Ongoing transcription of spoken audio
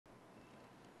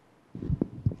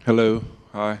Hello.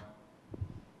 Hi.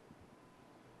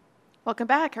 Welcome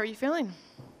back. How are you feeling?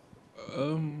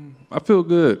 I feel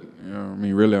good. I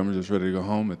mean, really, I'm just ready to go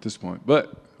home at this point,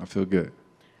 but I feel good.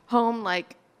 Home,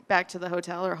 like back to the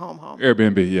hotel, or home, home?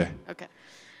 Airbnb, yeah. Okay.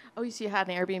 Oh, you see, you had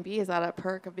an Airbnb. Is that a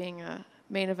perk of being a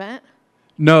main event?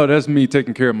 No, that's me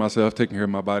taking care of myself, taking care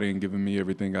of my body, and giving me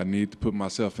everything I need to put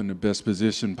myself in the best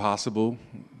position possible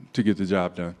to get the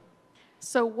job done.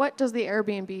 So, what does the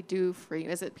Airbnb do for you?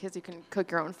 Is it because you can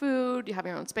cook your own food? You have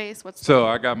your own space? So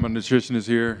I got my nutritionist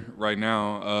here right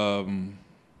now.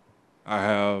 I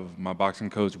have my boxing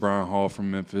coach, Brian Hall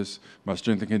from Memphis, my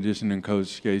strength and conditioning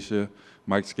coach,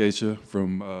 Mike Scacia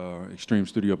from Extreme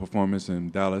Studio Performance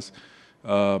in Dallas.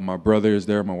 My brother is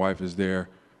there, my wife is there.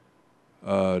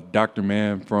 Dr.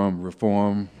 Mann from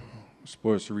Reform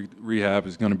Sports Rehab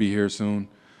is going to be here soon.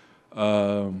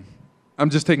 I'm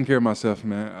just taking care of myself,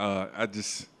 man.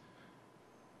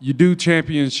 You do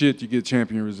champion shit, you get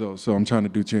champion results. So I'm trying to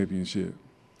do champion shit.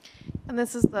 And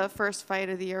this is the first fight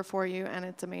of the year for you, and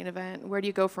it's a main event. Where do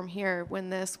you go from here? Win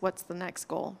this. What's the next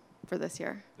goal for this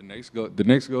year? The next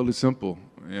goal is simple.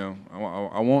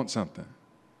 I want something.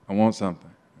 I want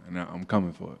something, and I'm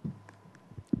coming for it.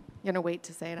 You're gonna wait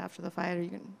to say it after the fight, or you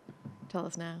can tell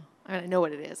us now? I mean, I know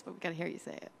what it is, but we gotta hear you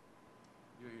say it.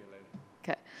 You'll hear it later.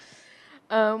 Okay.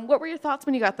 What were your thoughts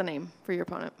when you got the name for your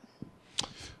opponent?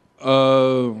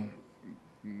 The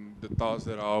thoughts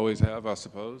that I always have, I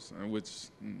suppose, which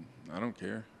I don't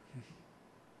care.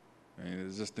 I mean,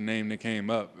 it's just the name that came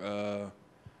up.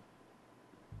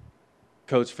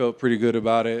 Coach felt pretty good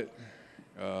about it.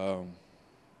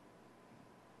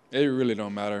 It really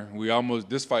don't matter.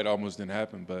 This fight almost didn't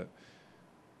happen, but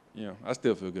I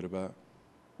still feel good about it.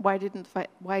 Why did the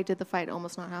fight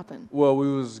almost not happen? Well,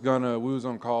 we was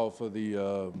on call for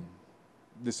the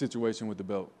situation with the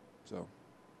belt, so.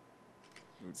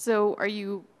 So are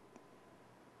you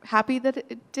happy that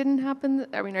it didn't happen?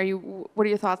 I mean, what are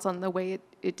your thoughts on the way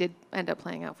it did end up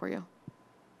playing out for you?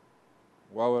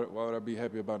 Why would I be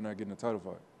happy about not getting a title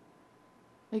fight?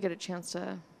 You get a chance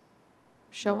to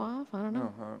show off? I don't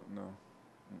know. No.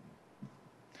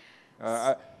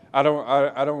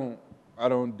 I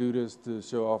don't do this to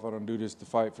show off. I don't do this to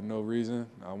fight for no reason.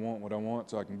 I want what I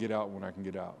want so I can get out when I can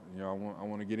get out. I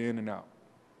want to get in and out.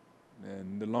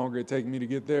 And the longer it takes me to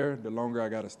get there, the longer I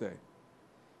got to stay.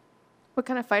 What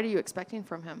kind of fight are you expecting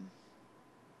from him?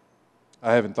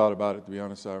 I haven't thought about it, to be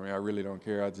honest. I mean, I really don't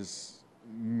care. It's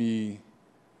going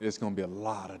to be a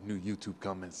lot of new YouTube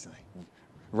comments like,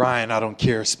 Ryan, I don't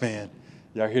care, Spann.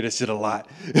 Y'all hear this shit a lot.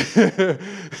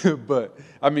 But,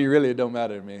 I mean, really, it don't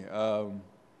matter to me.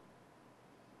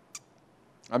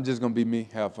 I'm just going to be me,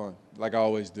 have fun, like I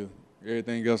always do.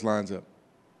 Everything else lines up.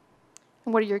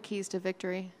 And what are your keys to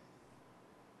victory?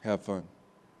 Have fun.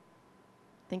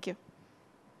 Thank you.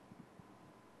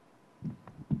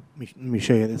 Let me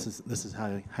show you. This is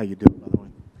how you do it, by the way.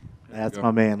 That's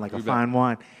my man, like a fine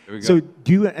wine. So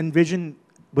do you envision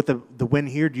with the win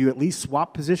here, do you at least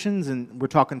swap positions, and we're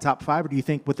talking top 5, or do you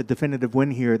think with the definitive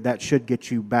win here, that should get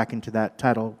you back into that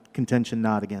title contention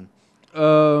nod again?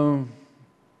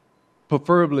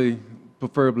 Preferably,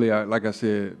 like I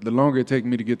said, the longer it takes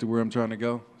me to get to where I'm trying to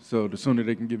go, so the sooner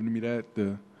they can give me that,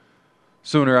 the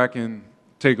sooner I can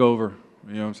take over,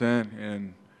 you know what I'm saying?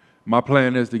 And my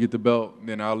plan is to get the belt,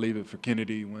 then I'll leave it for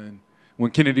Kennedy. When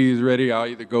Kennedy is ready, I'll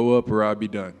either go up or I'll be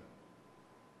done.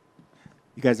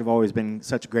 You guys have always been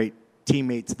such great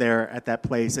teammates there at that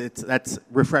place. That's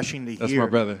refreshing to hear. That's my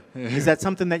brother. Is that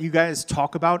something that you guys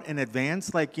talk about in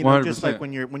advance? Like, 100%. Just like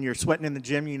when you're sweating in the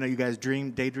gym, you guys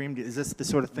daydreamed. Is this the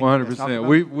sort of thing? 100%.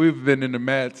 We've been in the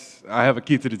mats. I have a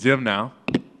key to the gym now.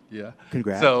 Yeah.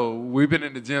 Congrats. So we've been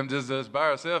in the gym just us by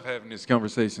ourselves having these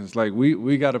conversations. Like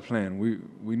we got a plan.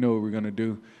 We know what we're gonna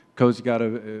do. Coach got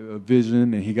a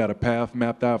vision and he got a path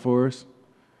mapped out for us,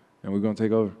 and we're gonna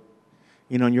take over.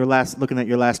 In looking at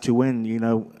your last 2 wins,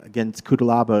 against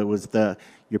Krylov, it was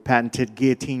your patented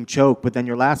guillotine choke, but then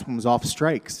your last one was off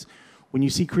strikes. When you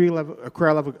see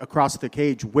Krylov across the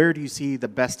cage, where do you see the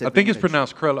best advantage? I think it's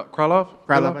pronounced Krylov.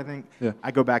 Krylov, I think. Yeah.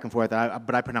 I go back and forth,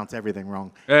 but I pronounce everything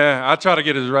wrong. Yeah, I try to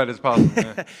get it as right as possible.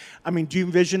 Yeah. I mean, do you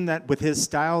envision that with his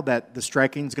style that the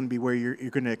striking is going to be where you're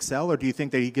going to excel, or do you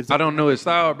think that he gives? I don't know his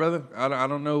style, brother. I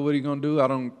don't know what he's going to do. I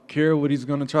don't care what he's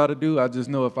going to try to do. I just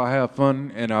know if I have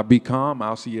fun and I be calm,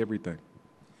 I'll see everything.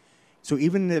 So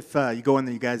even if you go in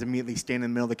there, you guys immediately stand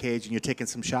in the middle of the cage and you're taking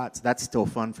some shots, that's still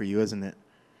fun for you, isn't it?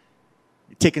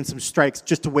 You're taking some strikes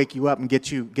just to wake you up and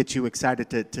get you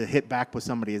excited to hit back with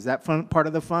somebody. Is that part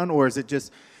of the fun, or is it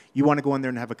just you want to go in there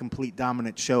and have a complete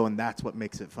dominant show, and that's what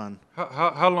makes it fun?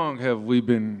 How long have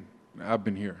I've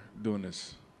been here doing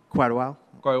this? Quite a while.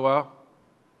 Quite a while.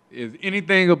 is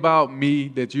anything about me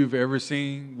that you've ever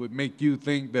seen would make you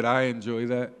think that I enjoy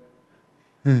that?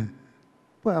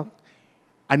 Well,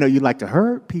 I know you like to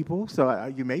hurt people,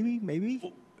 so you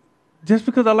maybe. Just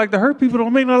because I like to hurt people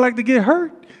don't mean I like to get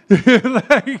hurt.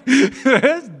 Like,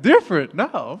 that's different. No,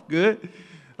 I'm good.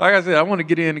 Like I said, I want to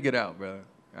get in and get out, brother.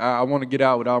 I want to get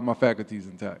out with all my faculties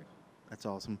intact. That's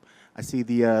awesome. I see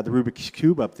the Rubik's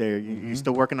Cube up there. You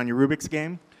still working on your Rubik's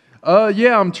game?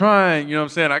 Yeah, I'm trying. You know what I'm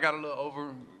saying? I got a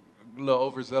little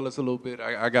overzealous a little bit.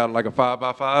 I got like a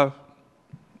 5x5.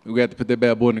 We got to put that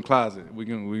bad boy in the closet.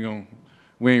 We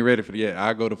ain't ready for that yet.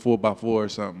 I go to 4x4 or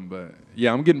something. But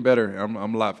yeah, I'm getting better. I'm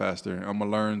a lot faster. I'm gonna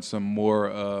learn some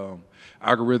more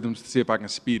algorithms to see if I can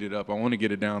speed it up. I want to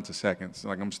get it down to seconds.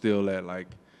 Like I'm still at like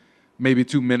maybe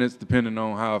 2 minutes, depending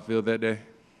on how I feel that day.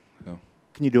 So.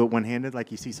 Can you do it one-handed,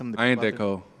 like you see some of the? I ain't that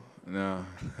cold. No.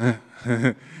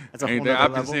 That's a whole nother I've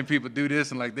been level. seeing people do this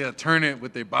and like they'll turn it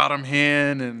with their bottom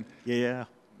hand and. Yeah.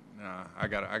 Nah, I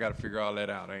gotta figure all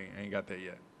that out. I ain't got that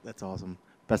yet. That's awesome.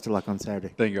 Best of luck on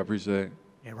Saturday. Thank you. I appreciate it.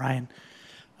 Yeah, Ryan.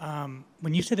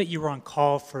 When you said that you were on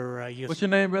call for UFC, What's your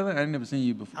name, brother? I ain't never seen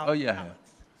you before. Oh yeah, I have.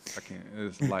 I can't.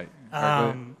 It's light. All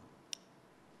right,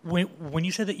 go ahead. when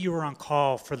you said that you were on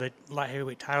call for the light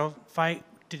heavyweight title fight,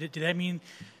 did that mean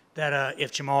that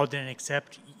if Jamal didn't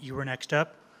accept, you were next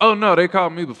up? Oh no, they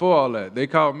called me before all that. They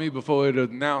called me before it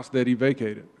announced that he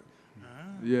vacated.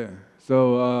 Yeah.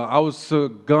 So I was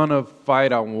gonna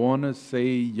fight. I wanna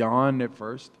say Jan at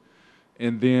first,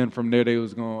 and then from there they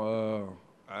was gonna.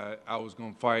 I was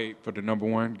gonna fight for the number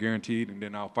one guaranteed, and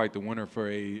then I'll fight the winner for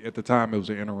at the time it was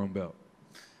an interim belt.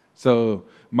 So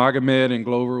Magomed and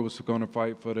Glover was gonna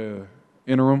fight for the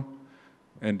interim,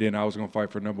 and then I was gonna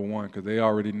fight for number one because they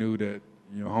already knew that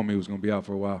homie was gonna be out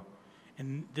for a while.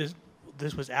 And this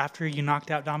was after you knocked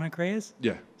out Dominic Reyes?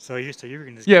 Yeah. So you were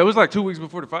gonna Yeah, it was like 2 weeks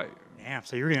before the fight. Damn.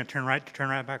 So you were gonna turn right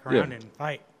back around and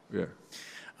fight. Yeah.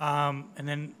 And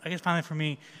then I guess finally for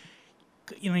me,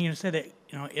 you said that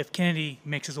if Kennedy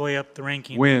makes his way up the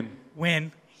rankings,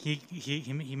 when he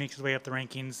makes his way up the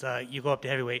rankings, you go up to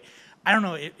heavyweight. I don't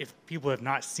know if people have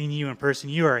not seen you in person.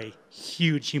 You are a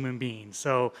huge human being.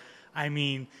 So, I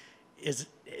mean,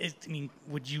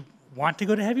 would you want to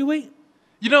go to heavyweight?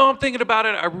 I'm thinking about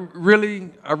it. I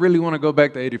really want to go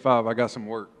back to 85. I got some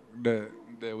work that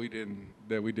we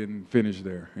didn't finish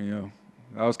there.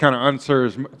 I was kind of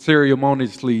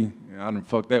unceremoniously. I didn't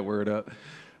fuck that word up.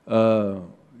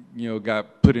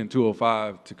 Got put in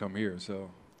 205 to come here. So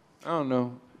I don't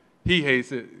know. He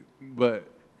hates it, but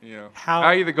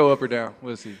I either go up or down.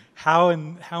 We'll see. How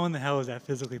in the hell is that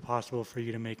physically possible for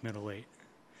you to make middleweight?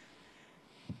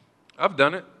 I've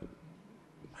done it.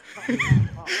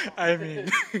 I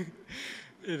mean, it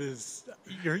is.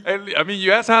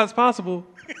 You asked how it's possible.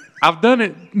 I've done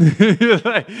it.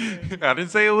 I didn't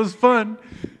say it was fun,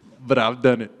 but I've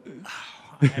done it.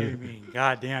 I mean,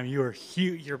 goddamn, you are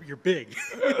huge. You're big.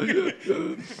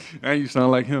 And you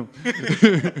sound like him.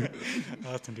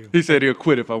 He said he'll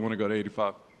quit if I want to go to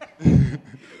 85.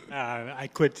 I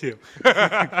quit too.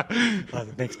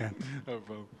 Thanks, man. No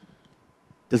problem.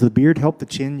 Does the beard help the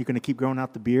chin? You're going to keep growing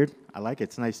out the beard? I like it.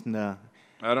 It's nice and I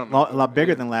don't know. a lot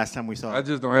bigger than last time we saw it. I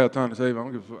just don't have time to save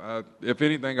it. If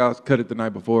anything, I'll cut it the night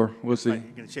before. We'll see. You're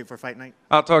going to shape for fight night?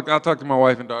 I'll talk to my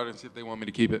wife and daughter and see if they want me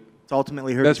to keep it. It's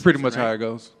ultimately her That's pretty decision, much right? how it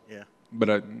goes. Yeah.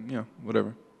 But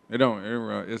whatever.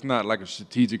 It's not like a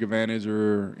strategic advantage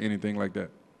or anything like that.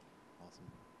 Awesome.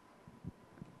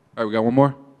 All right, we got one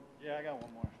more? Yeah, I got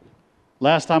one more.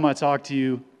 Last time I talked to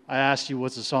you, I asked you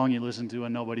what's the song you listen to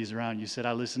and nobody's around. You said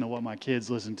I listen to what my kids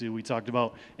listen to. We talked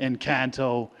about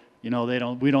Encanto. We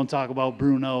don't talk about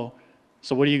Bruno.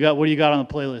 So what do you got? What do you got on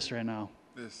the playlist right now?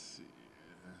 Let's see.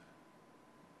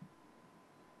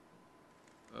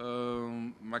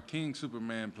 My King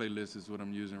Superman playlist is what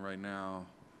I'm using right now.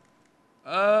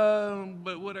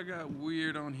 But what I got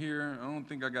weird on here, I don't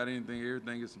think I got anything.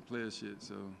 Everything is some player shit.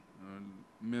 So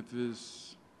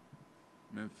Memphis.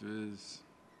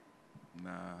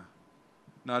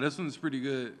 Nah, this one's pretty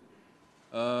good.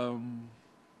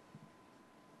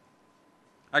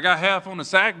 I got Half on the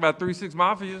Sack by 3 6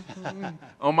 Mafia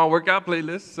on my workout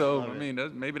playlist. So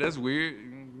maybe that's weird.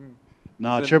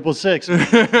 No, 666.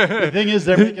 The thing is,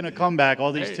 they're making a comeback.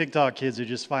 All these TikTok kids are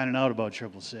just finding out about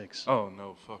 666. Oh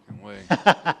no fucking way.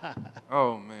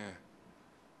 Oh man.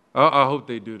 I hope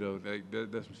they do though.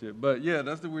 That's some shit. But yeah,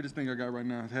 that's the weirdest thing I got right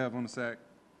now. Half on the Sack.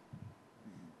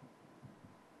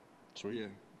 Sweet. Yeah.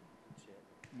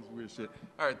 That's weird shit.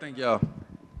 All right, thank y'all.